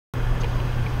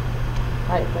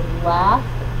Alright, the last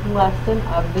lesson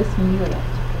of this unit,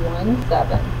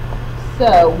 1-7.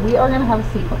 So we are going to have a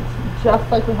sequence, just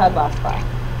like we had last class.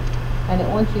 And it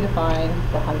wants you to find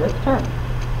the 100th term.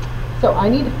 So I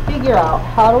need to figure out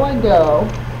how do I go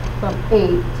from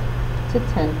 8 to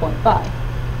 10.5.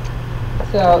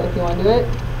 So if you want to do it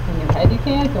in your head, you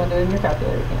can. If you want to do it in your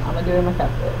calculator, you can. I'm going to do it in my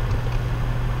calculator.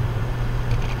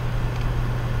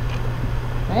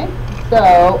 Okay? So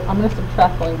I'm going to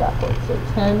subtract going backwards. So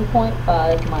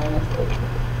 10.5 minus 8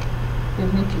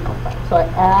 gives me 2.5. So I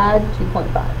add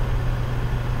 2.5.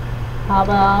 How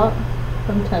about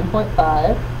from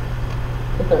 10.5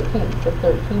 to 13? So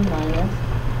 13 minus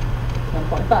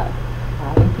 10.5.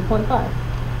 Adding 2.5.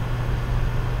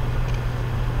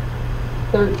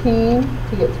 13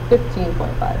 to get to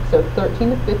 15.5. So 13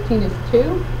 to 15 is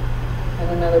 2, and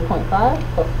another 0.5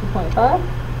 plus 2.5.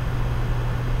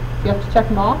 You have to check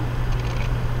them off.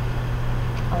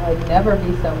 I'd never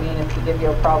be so mean as to give you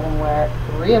a problem where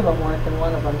 3 of them worked and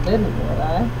 1 of them didn't, would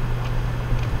I?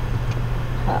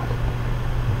 Huh.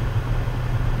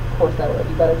 Of course I would.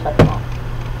 You better check them off.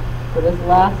 So this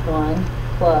last one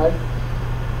plus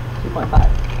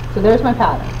 2.5. So there's my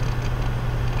pattern.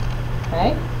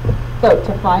 Okay? So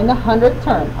to find the 100th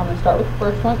term, I'm going to start with the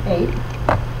first one, 8,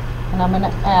 and I'm going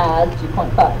to add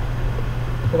 2.5.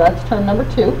 So that's term number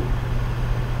 2.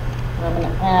 And I'm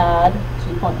going to add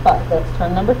 2.5. That's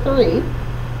term number 3. And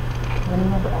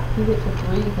remember, after you get to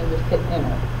 3, you can just hit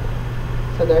enter.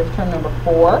 So there's term number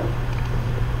 4,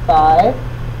 5,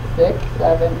 6,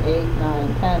 7, 8,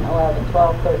 9, 10, 11,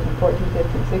 12, 13, 14,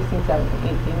 15, 16, 17,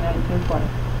 18, 19, 20,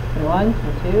 21,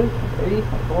 22, 23,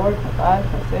 24, 25,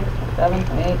 26, 27,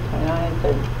 28, 29,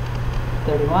 30,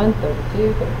 31,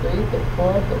 32, 33,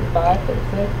 34, 35,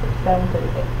 36, 37,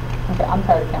 38. Okay, I'm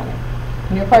tired of counting.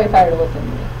 And you're probably tired of listening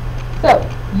to me. So,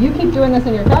 you keep doing this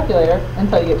in your calculator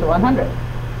until you get to 100.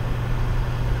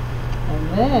 And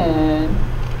then,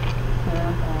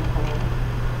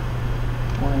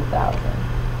 1,000.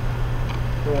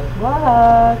 Good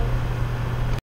luck!